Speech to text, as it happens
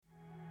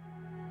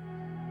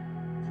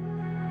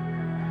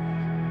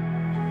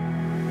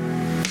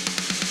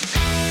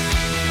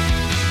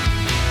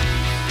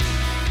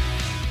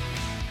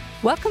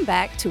Welcome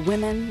back to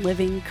Women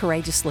Living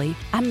Courageously.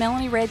 I'm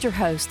Melanie Redd, your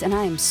host, and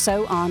I am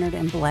so honored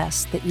and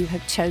blessed that you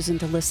have chosen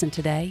to listen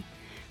today.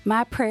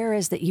 My prayer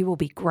is that you will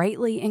be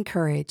greatly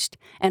encouraged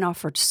and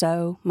offered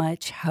so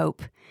much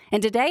hope.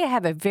 And today I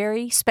have a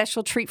very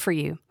special treat for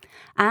you.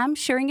 I'm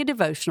sharing a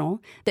devotional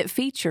that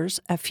features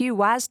a few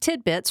wise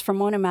tidbits from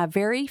one of my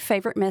very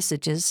favorite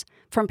messages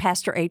from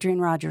Pastor Adrian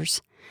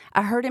Rogers.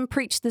 I heard him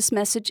preach this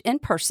message in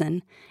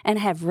person and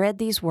have read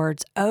these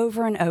words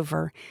over and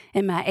over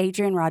in my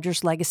Adrian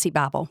Rogers Legacy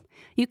Bible.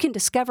 You can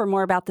discover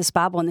more about this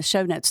Bible in the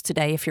show notes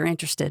today if you're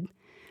interested.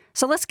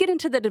 So let's get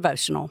into the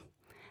devotional.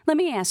 Let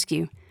me ask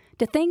you,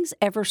 do things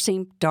ever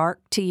seem dark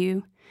to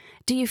you?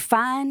 Do you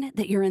find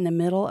that you're in the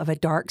middle of a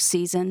dark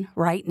season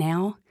right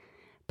now?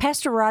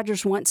 Pastor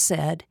Rogers once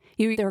said,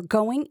 you're either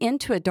going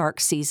into a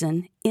dark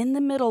season, in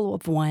the middle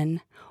of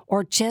one,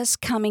 or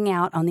just coming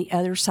out on the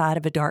other side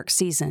of a dark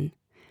season.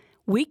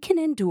 We can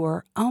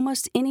endure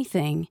almost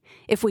anything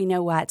if we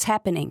know why it's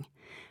happening,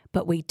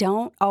 but we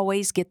don't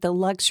always get the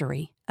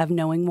luxury of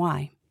knowing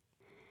why.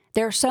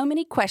 There are so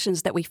many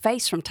questions that we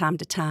face from time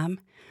to time.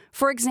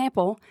 For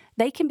example,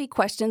 they can be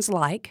questions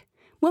like,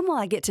 when will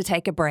I get to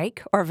take a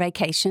break or a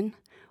vacation?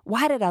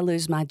 Why did I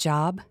lose my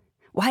job?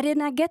 Why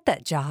didn't I get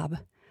that job?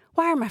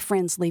 Why are my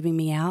friends leaving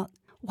me out?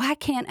 Why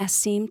can't I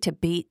seem to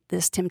beat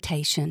this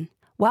temptation?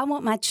 Why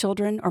won't my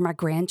children or my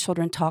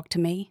grandchildren talk to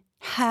me?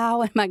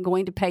 How am I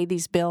going to pay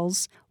these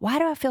bills? Why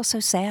do I feel so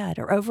sad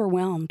or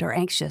overwhelmed or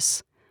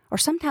anxious? Or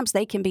sometimes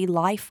they can be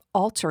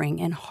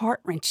life-altering and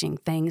heart-wrenching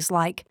things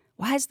like,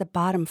 why is the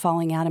bottom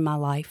falling out in my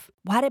life?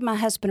 Why did my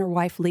husband or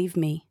wife leave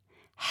me?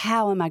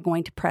 How am I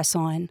going to press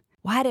on?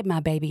 Why did my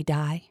baby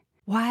die?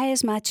 Why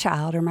is my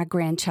child or my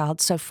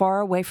grandchild so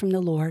far away from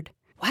the Lord?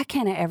 Why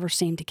can't I ever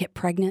seem to get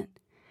pregnant?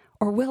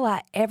 Or will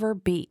I ever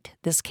beat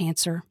this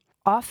cancer?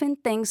 Often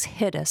things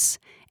hit us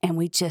and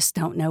we just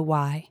don't know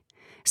why.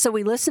 So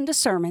we listen to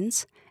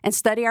sermons and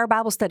study our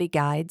Bible study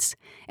guides,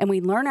 and we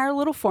learn our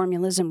little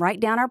formulas and write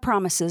down our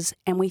promises,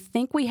 and we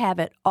think we have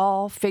it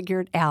all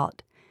figured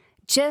out.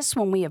 Just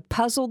when we have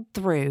puzzled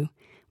through,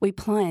 we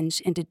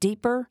plunge into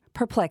deeper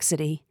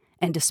perplexity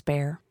and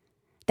despair.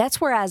 That's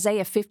where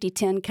Isaiah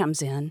 50:10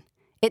 comes in.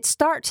 It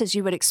starts as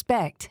you would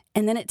expect,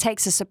 and then it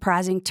takes a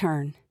surprising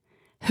turn.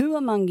 Who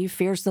among you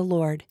fears the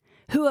Lord?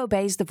 Who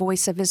obeys the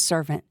voice of his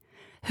servant?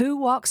 Who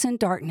walks in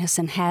darkness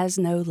and has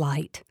no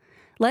light?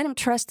 Let him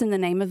trust in the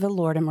name of the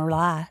Lord and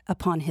rely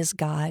upon his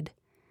God.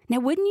 Now,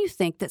 wouldn't you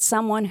think that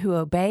someone who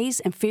obeys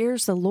and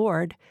fears the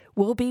Lord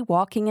will be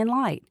walking in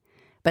light?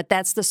 But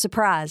that's the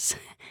surprise.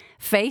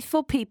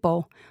 Faithful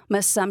people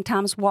must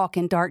sometimes walk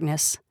in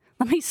darkness.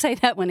 Let me say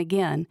that one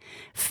again.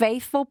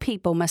 Faithful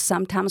people must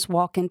sometimes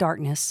walk in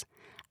darkness.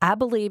 I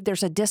believe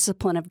there's a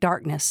discipline of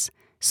darkness.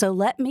 So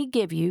let me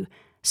give you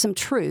some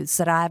truths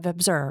that I've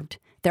observed.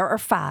 There are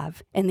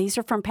 5, and these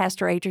are from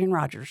Pastor Adrian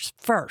Rogers.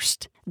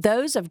 First,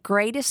 those of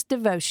greatest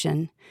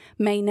devotion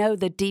may know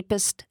the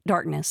deepest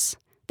darkness.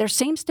 There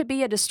seems to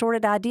be a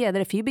distorted idea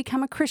that if you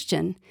become a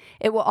Christian,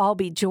 it will all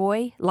be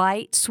joy,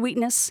 light,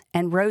 sweetness,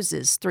 and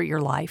roses through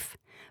your life.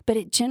 But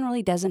it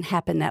generally doesn't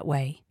happen that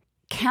way.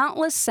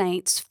 Countless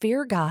saints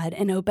fear God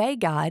and obey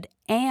God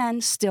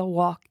and still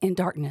walk in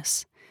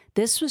darkness.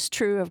 This was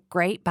true of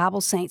great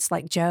Bible saints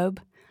like Job,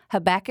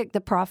 Habakkuk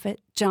the prophet,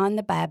 John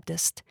the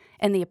Baptist,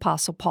 and the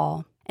Apostle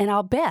Paul. And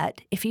I'll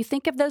bet if you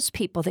think of those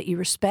people that you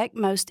respect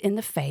most in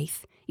the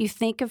faith, you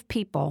think of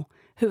people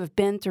who have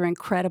been through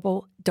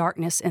incredible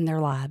darkness in their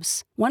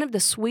lives. One of the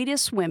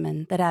sweetest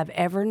women that I've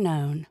ever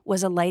known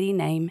was a lady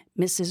named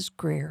Mrs.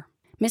 Greer.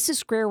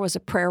 Mrs. Greer was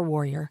a prayer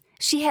warrior.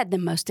 She had the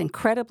most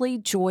incredibly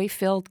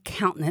joy-filled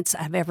countenance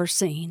I've ever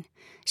seen.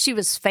 She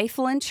was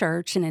faithful in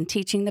church and in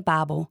teaching the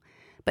Bible,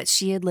 but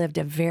she had lived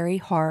a very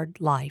hard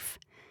life.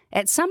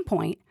 At some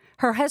point,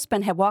 her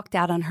husband had walked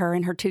out on her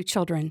and her 2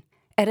 children.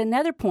 At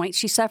another point,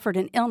 she suffered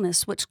an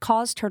illness which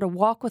caused her to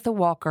walk with a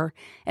walker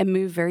and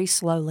move very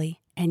slowly.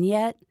 And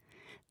yet,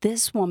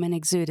 this woman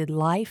exuded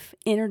life,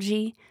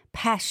 energy,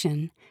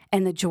 passion,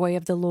 and the joy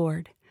of the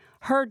Lord.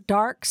 Her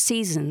dark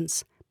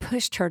seasons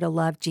pushed her to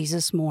love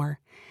Jesus more.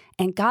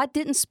 And God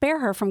didn't spare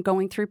her from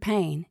going through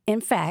pain.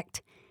 In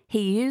fact,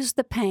 he used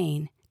the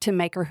pain to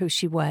make her who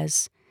she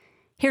was.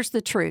 Here's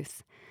the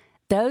truth.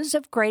 Those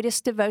of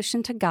greatest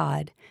devotion to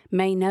God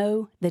may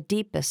know the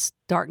deepest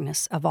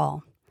darkness of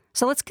all.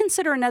 So let's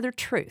consider another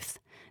truth.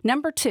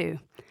 Number 2,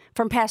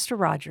 from Pastor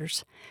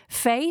Rogers,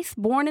 faith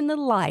born in the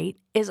light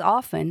is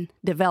often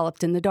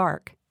developed in the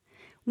dark.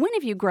 When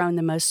have you grown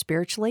the most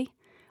spiritually?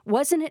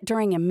 Wasn't it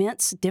during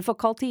immense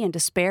difficulty and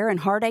despair and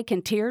heartache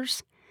and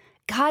tears?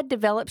 God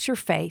develops your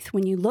faith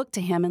when you look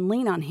to him and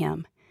lean on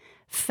him.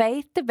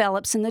 Faith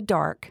develops in the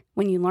dark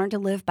when you learn to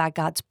live by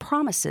God's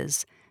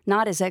promises,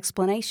 not his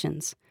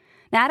explanations.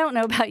 Now, I don't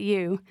know about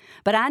you,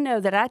 but I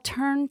know that I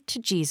turn to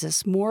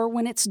Jesus more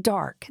when it's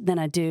dark than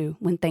I do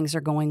when things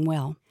are going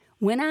well.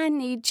 When I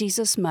need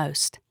Jesus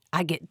most,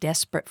 I get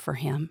desperate for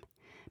him.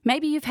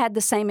 Maybe you've had the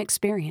same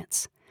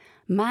experience.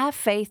 My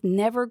faith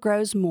never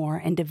grows more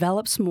and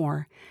develops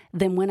more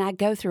than when I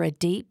go through a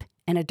deep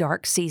in a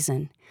dark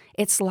season,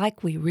 it's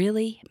like we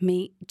really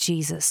meet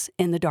Jesus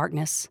in the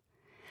darkness.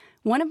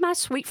 One of my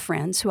sweet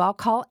friends, who I'll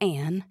call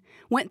Anne,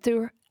 went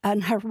through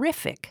an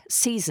horrific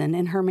season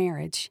in her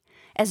marriage.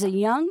 As a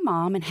young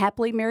mom and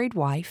happily married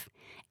wife,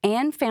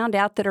 Anne found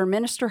out that her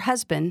minister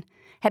husband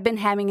had been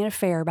having an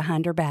affair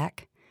behind her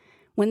back.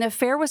 When the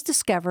affair was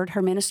discovered,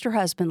 her minister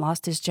husband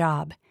lost his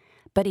job,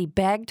 but he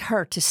begged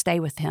her to stay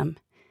with him.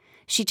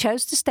 She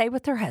chose to stay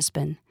with her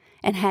husband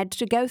and had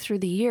to go through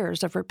the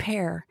years of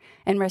repair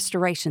and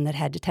restoration that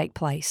had to take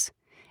place.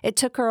 It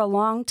took her a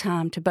long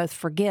time to both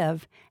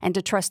forgive and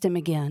to trust him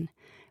again,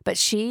 but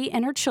she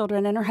and her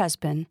children and her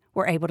husband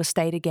were able to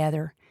stay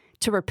together,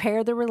 to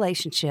repair the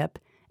relationship,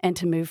 and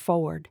to move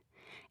forward.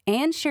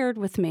 Anne shared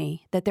with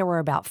me that there were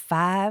about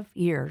 5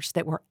 years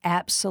that were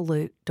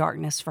absolute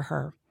darkness for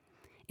her.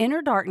 In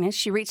her darkness,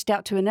 she reached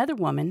out to another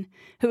woman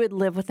who had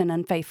lived with an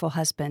unfaithful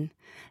husband.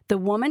 The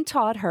woman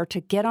taught her to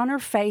get on her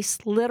face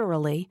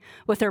literally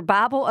with her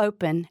Bible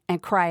open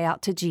and cry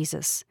out to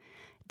Jesus.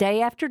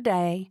 Day after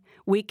day,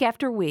 week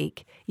after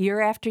week, year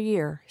after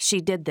year,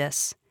 she did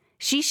this.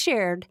 She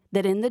shared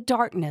that in the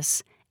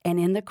darkness and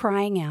in the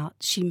crying out,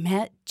 she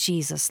met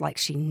Jesus like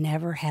she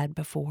never had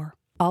before.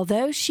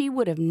 Although she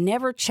would have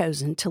never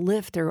chosen to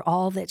live through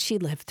all that she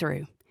lived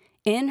through,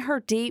 in her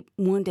deep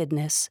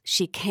woundedness,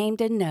 she came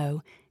to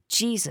know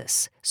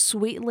Jesus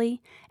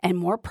sweetly and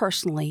more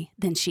personally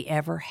than she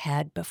ever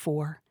had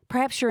before.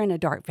 Perhaps you're in a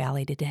dark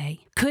valley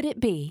today. Could it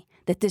be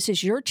that this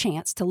is your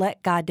chance to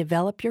let God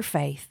develop your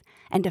faith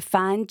and to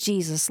find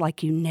Jesus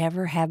like you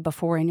never have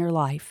before in your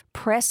life?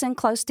 Press in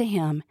close to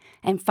Him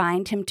and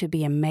find Him to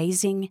be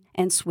amazing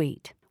and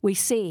sweet. We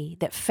see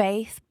that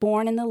faith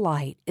born in the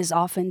light is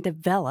often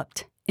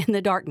developed in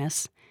the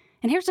darkness.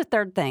 And here's a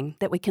third thing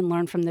that we can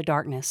learn from the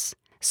darkness.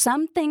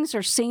 Some things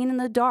are seen in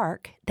the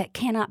dark that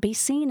cannot be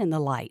seen in the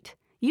light.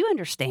 You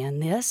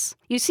understand this.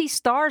 You see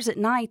stars at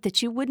night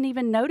that you wouldn't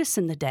even notice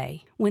in the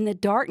day. When the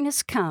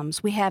darkness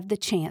comes, we have the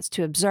chance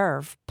to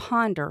observe,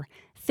 ponder,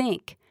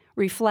 think,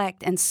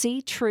 reflect, and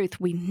see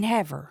truth we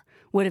never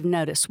would have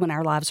noticed when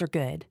our lives are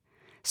good.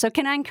 So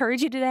can I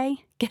encourage you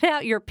today? Get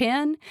out your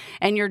pen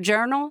and your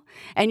journal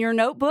and your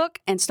notebook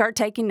and start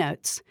taking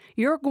notes.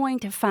 You're going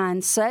to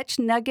find such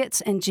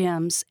nuggets and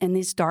gems in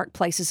these dark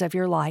places of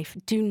your life.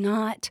 Do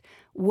not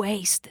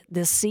waste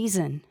this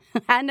season.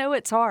 I know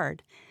it's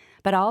hard,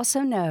 but I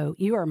also know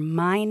you are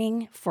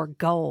mining for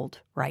gold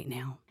right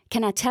now.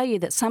 Can I tell you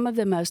that some of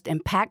the most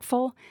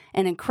impactful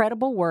and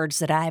incredible words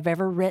that I have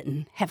ever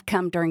written have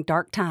come during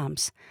dark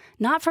times,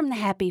 not from the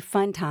happy,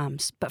 fun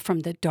times, but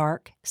from the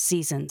dark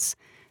seasons.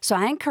 So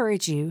I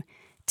encourage you,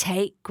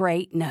 take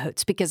great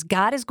notes because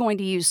God is going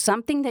to use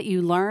something that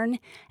you learn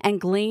and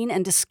glean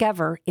and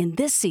discover in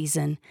this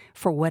season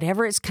for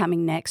whatever is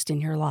coming next in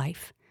your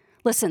life.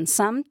 Listen,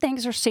 some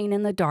things are seen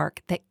in the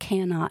dark that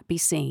cannot be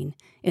seen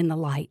in the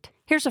light.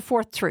 Here's a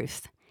fourth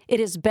truth. It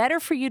is better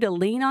for you to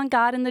lean on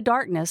God in the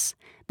darkness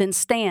than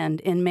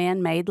stand in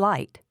man-made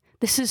light.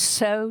 This is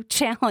so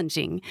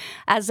challenging.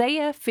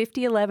 Isaiah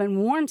 50:11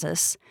 warns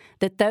us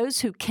that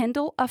those who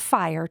kindle a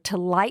fire to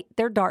light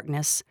their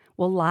darkness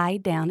will lie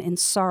down in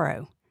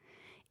sorrow.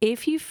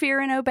 If you fear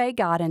and obey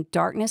God and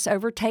darkness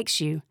overtakes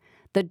you,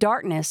 the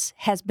darkness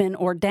has been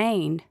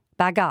ordained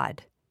by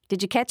God.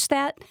 Did you catch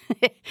that?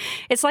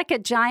 It's like a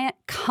giant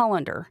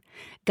colander.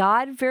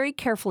 God very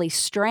carefully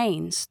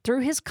strains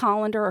through His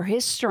colander or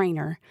His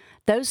strainer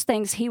those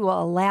things He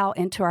will allow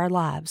into our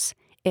lives.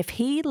 If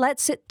He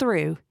lets it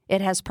through,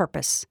 it has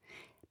purpose,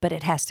 but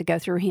it has to go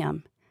through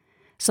Him.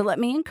 So let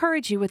me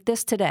encourage you with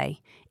this today.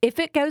 If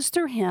it goes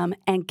through Him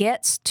and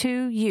gets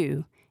to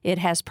you, it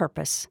has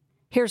purpose.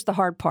 Here's the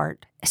hard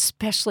part,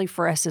 especially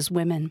for us as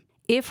women.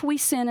 If we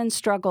sin and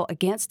struggle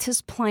against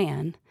His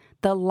plan,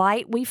 the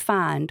light we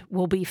find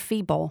will be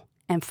feeble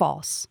and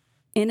false.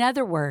 In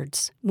other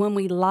words, when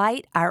we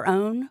light our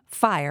own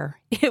fire,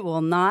 it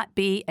will not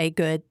be a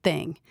good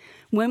thing.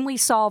 When we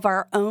solve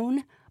our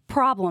own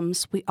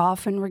problems, we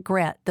often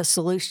regret the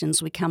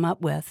solutions we come up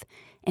with.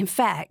 In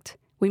fact,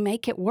 we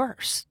make it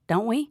worse,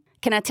 don't we?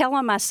 Can I tell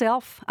on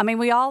myself? I mean,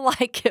 we all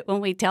like it when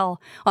we tell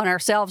on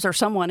ourselves or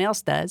someone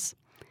else does.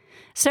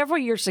 Several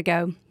years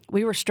ago,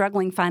 we were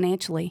struggling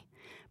financially.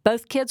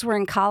 Both kids were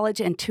in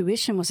college and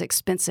tuition was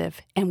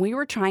expensive, and we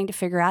were trying to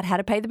figure out how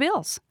to pay the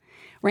bills.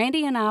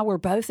 Randy and I were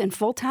both in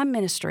full-time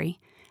ministry,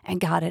 and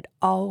God had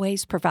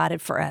always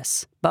provided for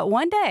us. But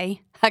one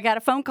day, I got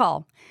a phone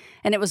call,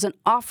 and it was an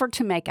offer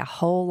to make a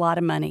whole lot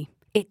of money.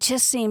 It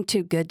just seemed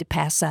too good to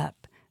pass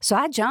up. So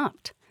I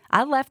jumped.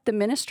 I left the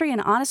ministry,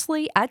 and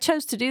honestly, I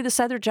chose to do this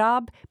other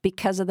job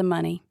because of the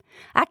money.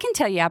 I can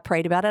tell you I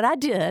prayed about it. I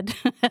did.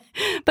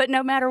 But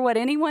no matter what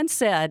anyone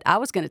said, I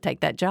was going to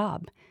take that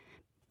job.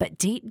 But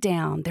deep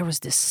down, there was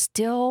this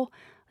still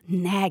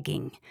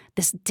nagging,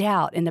 this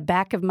doubt in the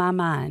back of my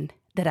mind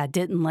that I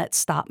didn't let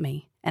stop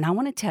me. And I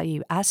want to tell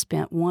you, I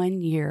spent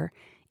 1 year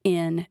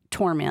in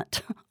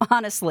torment.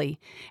 Honestly,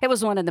 it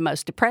was one of the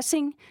most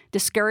depressing,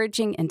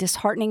 discouraging, and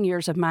disheartening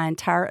years of my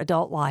entire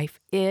adult life.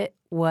 It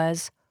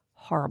was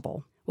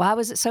horrible. Why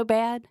was it so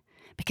bad?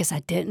 Because I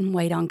didn't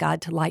wait on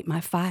God to light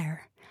my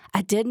fire.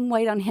 I didn't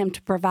wait on him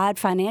to provide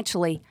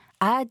financially.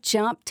 I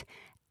jumped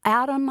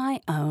out on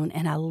my own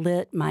and I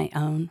lit my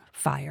own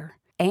fire.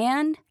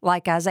 And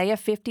like Isaiah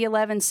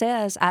 50:11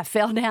 says, I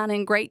fell down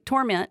in great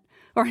torment.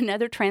 Or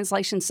another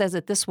translation says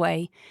it this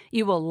way,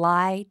 you will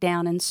lie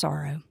down in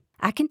sorrow.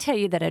 I can tell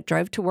you that I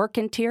drove to work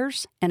in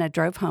tears and I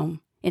drove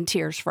home in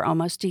tears for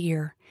almost a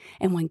year.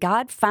 And when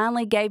God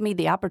finally gave me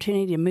the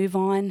opportunity to move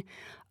on,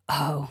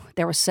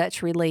 there was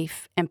such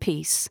relief and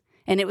peace.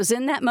 And it was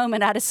in that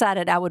moment I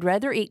decided I would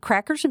rather eat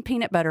crackers and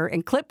peanut butter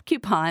and clip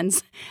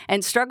coupons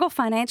and struggle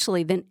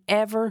financially than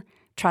ever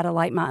try to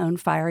light my own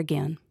fire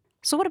again.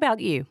 So what about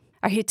you?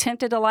 Are you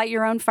tempted to light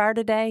your own fire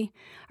today?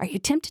 Are you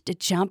tempted to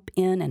jump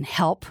in and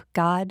help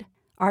God?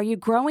 Are you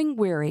growing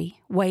weary,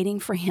 waiting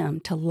for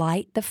Him to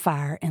light the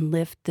fire and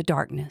lift the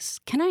darkness?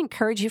 Can I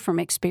encourage you from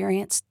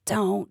experience?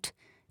 Don't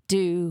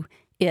do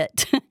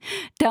it.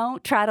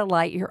 Don't try to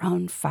light your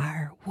own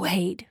fire.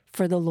 Wait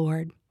for the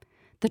Lord.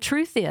 The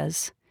truth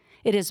is,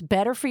 it is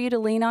better for you to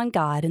lean on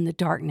God in the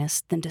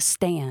darkness than to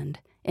stand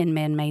in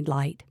man-made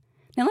light.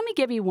 Now, let me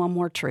give you one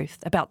more truth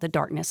about the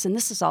darkness, and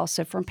this is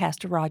also from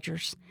Pastor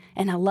Rogers.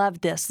 And I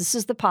love this. This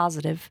is the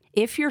positive.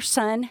 If your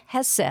sun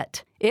has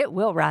set, it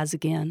will rise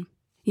again.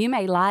 You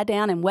may lie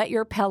down and wet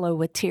your pillow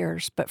with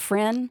tears, but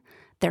friend,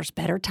 there's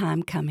better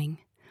time coming.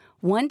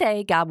 One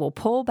day, God will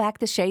pull back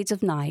the shades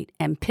of night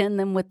and pin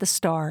them with the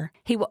star.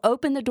 He will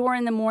open the door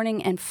in the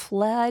morning and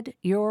flood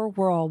your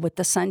world with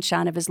the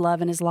sunshine of His love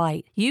and His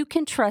light. You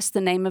can trust the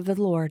name of the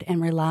Lord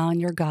and rely on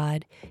your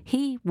God.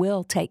 He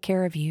will take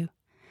care of you.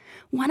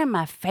 One of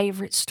my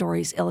favorite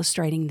stories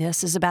illustrating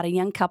this is about a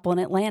young couple in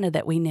Atlanta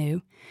that we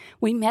knew.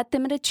 We met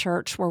them at a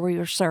church where we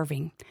were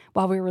serving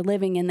while we were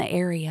living in the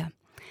area.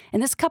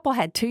 And this couple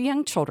had 2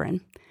 young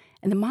children.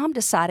 And the mom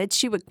decided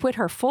she would quit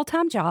her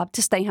full-time job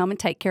to stay home and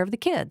take care of the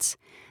kids.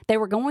 They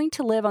were going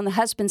to live on the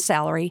husband's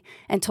salary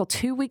until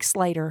 2 weeks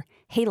later,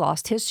 he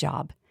lost his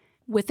job.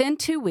 Within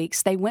 2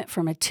 weeks, they went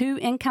from a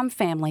 2-income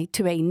family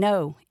to a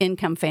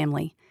no-income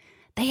family.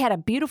 They had a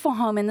beautiful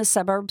home in the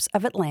suburbs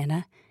of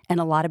Atlanta and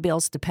a lot of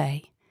bills to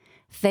pay.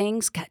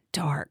 Things got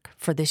dark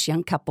for this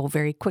young couple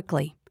very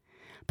quickly.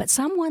 But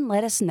someone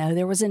let us know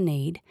there was a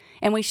need,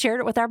 and we shared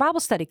it with our Bible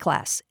study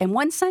class. And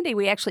one Sunday,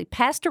 we actually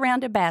passed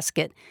around a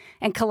basket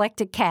and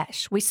collected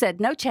cash. We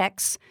said, no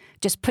checks,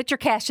 just put your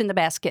cash in the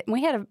basket. And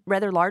we had a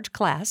rather large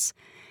class.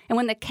 And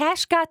when the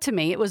cash got to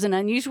me, it was an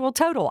unusual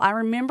total. I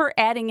remember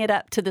adding it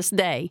up to this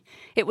day.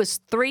 It was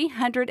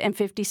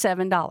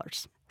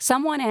 $357.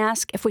 Someone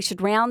asked if we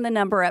should round the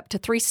number up to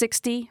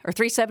 360 or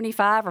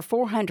 375 or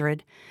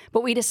 400,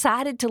 but we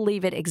decided to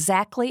leave it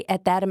exactly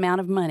at that amount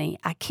of money.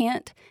 I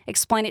can't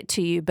explain it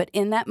to you, but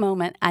in that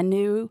moment, I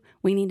knew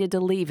we needed to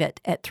leave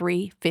it at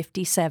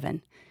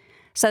 357.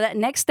 So that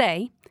next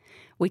day,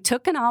 we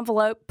took an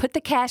envelope, put the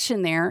cash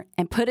in there,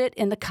 and put it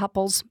in the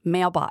couple's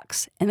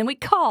mailbox. And then we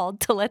called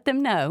to let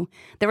them know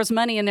there was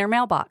money in their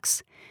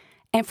mailbox.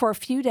 And for a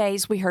few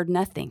days, we heard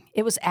nothing.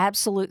 It was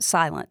absolute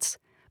silence.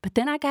 But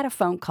then I got a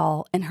phone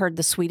call and heard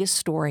the sweetest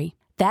story.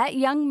 That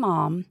young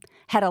mom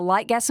had a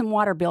light, gas, and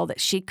water bill that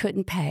she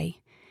couldn't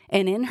pay.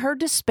 And in her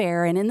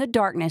despair and in the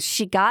darkness,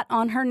 she got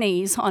on her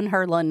knees on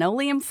her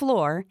linoleum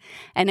floor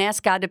and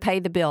asked God to pay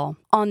the bill.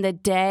 On the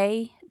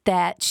day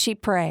that she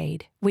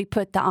prayed, we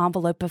put the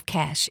envelope of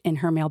cash in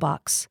her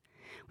mailbox.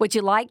 Would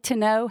you like to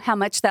know how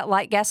much that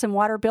light, gas, and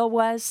water bill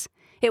was?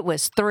 It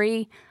was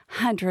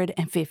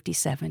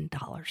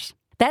 $357.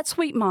 That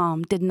sweet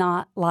mom did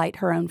not light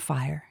her own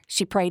fire.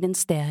 She prayed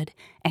instead,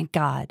 and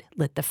God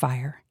lit the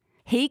fire.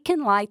 He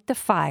can light the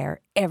fire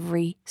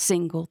every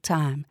single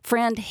time.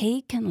 Friend,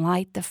 He can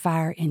light the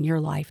fire in your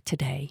life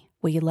today.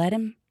 Will you let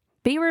Him?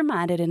 Be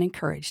reminded and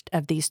encouraged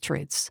of these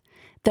truths.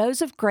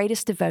 Those of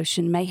greatest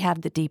devotion may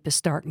have the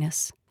deepest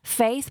darkness.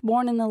 Faith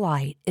born in the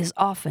light is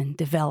often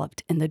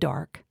developed in the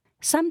dark.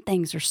 Some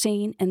things are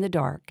seen in the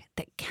dark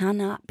that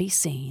cannot be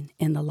seen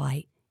in the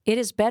light. It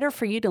is better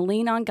for you to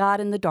lean on God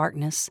in the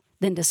darkness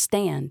than to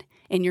stand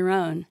in your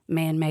own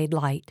man-made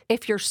light.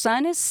 If your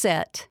sun is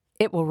set,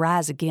 it will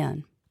rise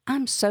again.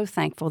 I'm so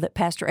thankful that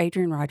Pastor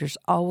Adrian Rogers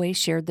always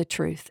shared the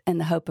truth and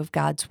the hope of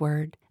God's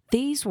Word.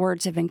 These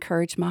words have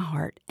encouraged my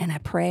heart, and I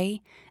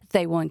pray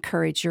they will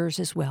encourage yours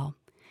as well.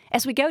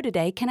 As we go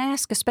today, can I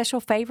ask a special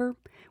favor?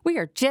 We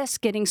are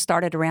just getting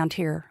started around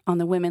here on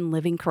the Women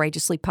Living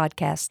Courageously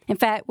podcast. In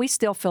fact, we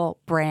still feel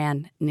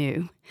brand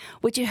new.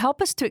 Would you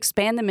help us to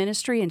expand the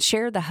ministry and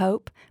share the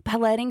hope by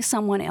letting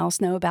someone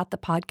else know about the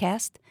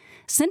podcast?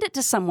 Send it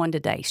to someone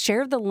today.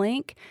 Share the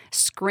link,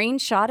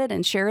 screenshot it,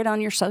 and share it on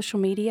your social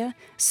media.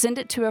 Send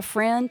it to a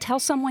friend. Tell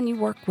someone you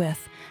work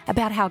with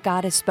about how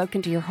God has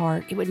spoken to your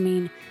heart. It would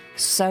mean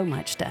so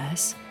much to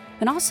us.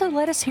 And also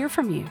let us hear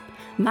from you.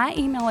 My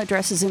email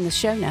address is in the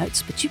show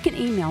notes, but you can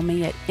email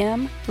me at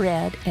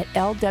mred@lwf.org.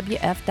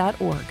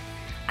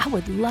 I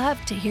would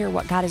love to hear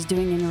what God is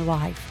doing in your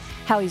life,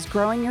 how He's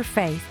growing your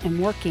faith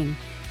and working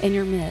in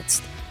your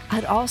midst.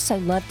 I'd also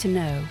love to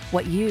know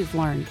what you've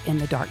learned in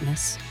the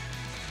darkness.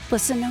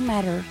 Listen, no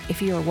matter if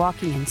you are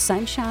walking in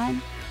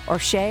sunshine or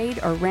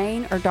shade or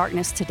rain or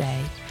darkness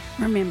today,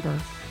 remember,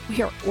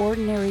 We are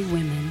ordinary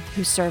women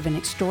who serve an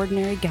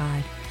extraordinary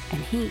God,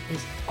 and He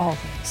is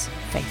always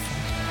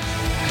faithful.